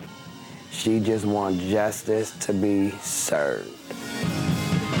them. She just wants justice to be served.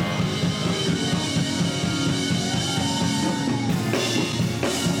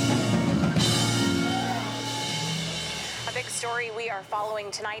 A big story we are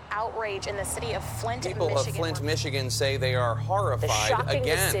following tonight, outrage in the city of Flint, People Michigan. of Flint, Michigan say they are horrified The shocking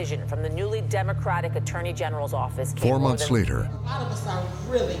again. decision from the newly Democratic Attorney General's office came 4 months later, A lot of us are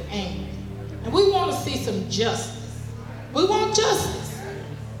really angry, and we want to see some justice. We want justice.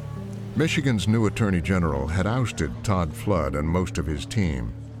 Michigan's new Attorney General had ousted Todd Flood and most of his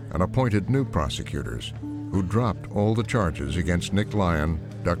team and appointed new prosecutors who dropped all the charges against Nick Lyon,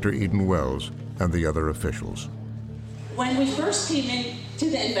 Dr. Eden Wells, and the other officials. When we first came into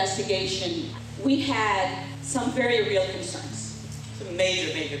the investigation, we had some very real concerns, some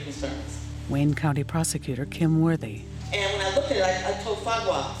major concerns. Wayne County Prosecutor Kim Worthy. And when I looked at it, I told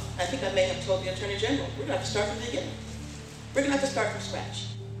Fagwa, I think I may have told the Attorney General, we're going to have to start from the beginning. We're going to have to start from scratch.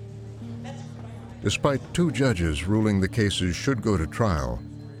 Despite 2 judges ruling the cases should go to trial,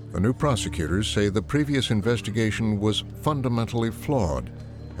 the new prosecutors say the previous investigation was fundamentally flawed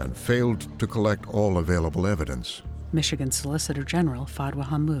and failed to collect all available evidence. Michigan Solicitor General Fadwa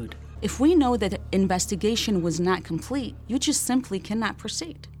Hammoud. If we know that the investigation was not complete, you just simply cannot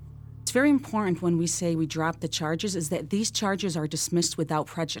proceed. It's very important when we say we drop the charges is that these charges are dismissed without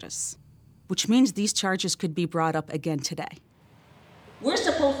prejudice, which means these charges could be brought up again today. We're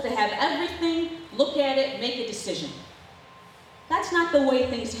supposed to have everything, look at it, make a decision. That's not the way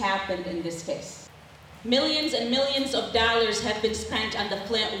things happened in this case. Millions and millions of dollars have been spent on the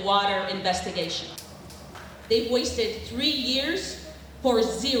Flint water investigation. They've wasted 3 years for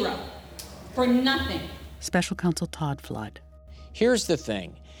zero, for nothing. Special Counsel Todd Flood. Here's the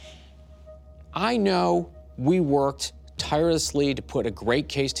thing. I know we worked tirelessly to put a great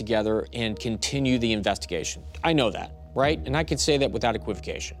case together and continue the investigation. I know that, right? And I can say that without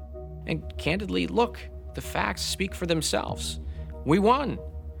equivocation. And candidly, look, the facts speak for themselves. We won.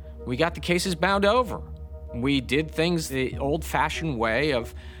 We got the cases bound over. We did things the old-fashioned way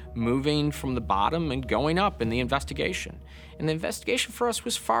of moving from the bottom and going up in the investigation. And the investigation for us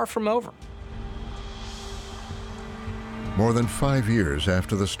was far from over. More than 5 years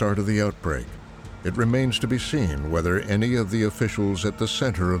after the start of the outbreak, it remains to be seen whether any of the officials at the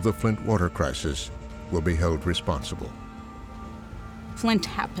center of the Flint water crisis will be held responsible. Flint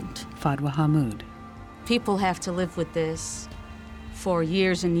happened. Fadwa Hammoud. People have to live with this for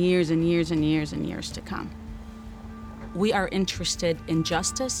years and years and years and years and years to come. We are interested in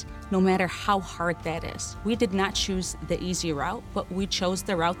justice, no matter how hard that is. We did not choose the easy route, but we chose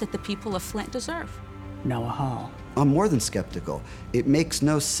the route that the people of Flint deserve. Noah Hall. I'm more than skeptical. It makes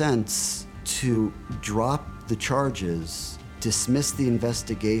no sense to drop the charges, dismiss the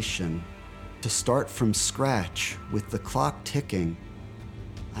investigation, to start from scratch with the clock ticking.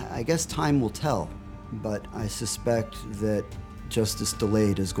 I guess time will tell, but I suspect that justice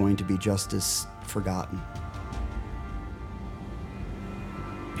delayed is going to be justice forgotten.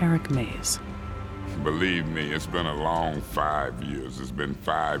 Eric Mays. Believe me, it's been a long 5 years. It's been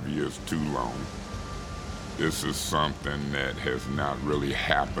 5 years too long. This is something that has not really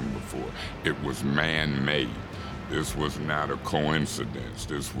happened before. It was man-made. This was not a coincidence.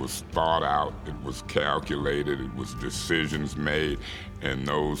 This was thought out, it was calculated, it was decisions made, and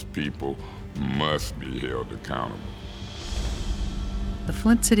those people must be held accountable. The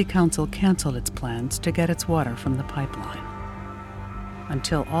Flint City Council canceled its plans to get its water from the pipeline.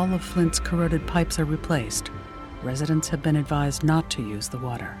 Until all of Flint's corroded pipes are replaced, residents have been advised not to use the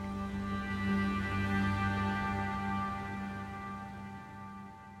water.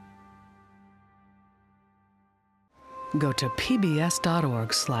 Go to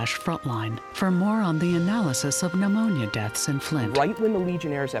pbs.org/frontline for more on the analysis of pneumonia deaths in Flint. Right when the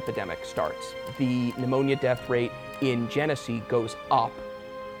Legionnaires epidemic starts, the pneumonia death rate in Genesee goes up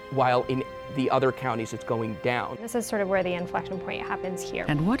while in the other counties it's going down. This is sort of where the inflection point happens here.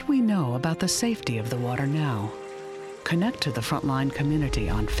 And what we know about the safety of the water now. Connect to the Frontline community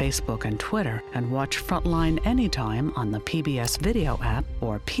on Facebook and Twitter and watch Frontline anytime on the PBS video app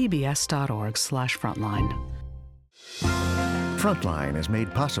or pbs.org/frontline. Frontline is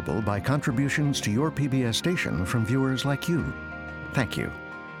made possible by contributions to your PBS station from viewers like you. Thank you.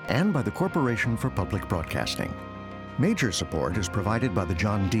 And by the Corporation for Public Broadcasting. Major support is provided by the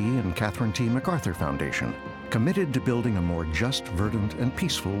John D. and Catherine T. MacArthur Foundation, committed to building a more just, verdant, and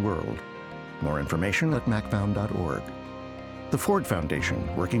peaceful world. More information at macfound.org. The Ford Foundation,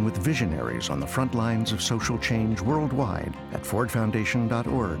 working with visionaries on the front lines of social change worldwide at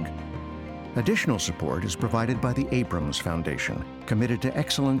fordfoundation.org. Additional support is provided by the Abrams Foundation, committed to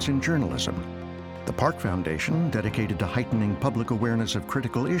excellence in journalism. The Park Foundation, dedicated to heightening public awareness of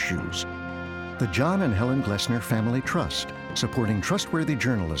critical issues. The John and Helen Glessner Family Trust, supporting trustworthy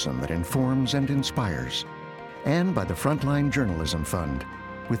journalism that informs and inspires. And by the Frontline Journalism Fund,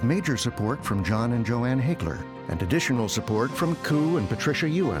 with major support from John and Joanne Hagler, and additional support from Koo and Patricia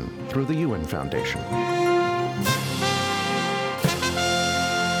Ewan through the Ewan Foundation.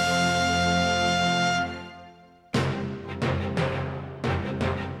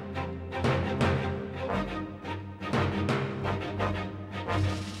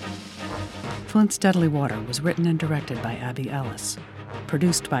 Flint's Deadly Water was written and directed by Abby Ellis,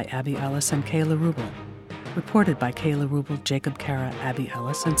 produced by Abby Ellis and Kayla Rubel, reported by Kayla Rubel, Jacob Kara, Abby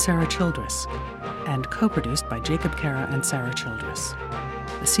Ellis, and Sarah Childress, and co-produced by Jacob Kara and Sarah Childress.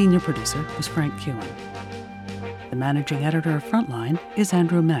 The senior producer was Frank Kewen. The managing editor of Frontline is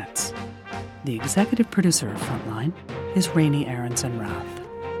Andrew Metz. The executive producer of Frontline is Rainey Aronson-Rath.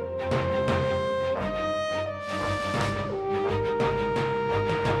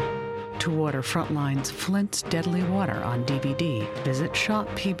 To order Frontline's Flint's Deadly Water on DVD, visit Shop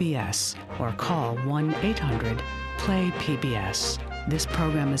PBS or call 1-800-PLAY-PBS. This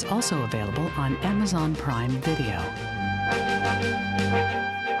program is also available on Amazon Prime Video.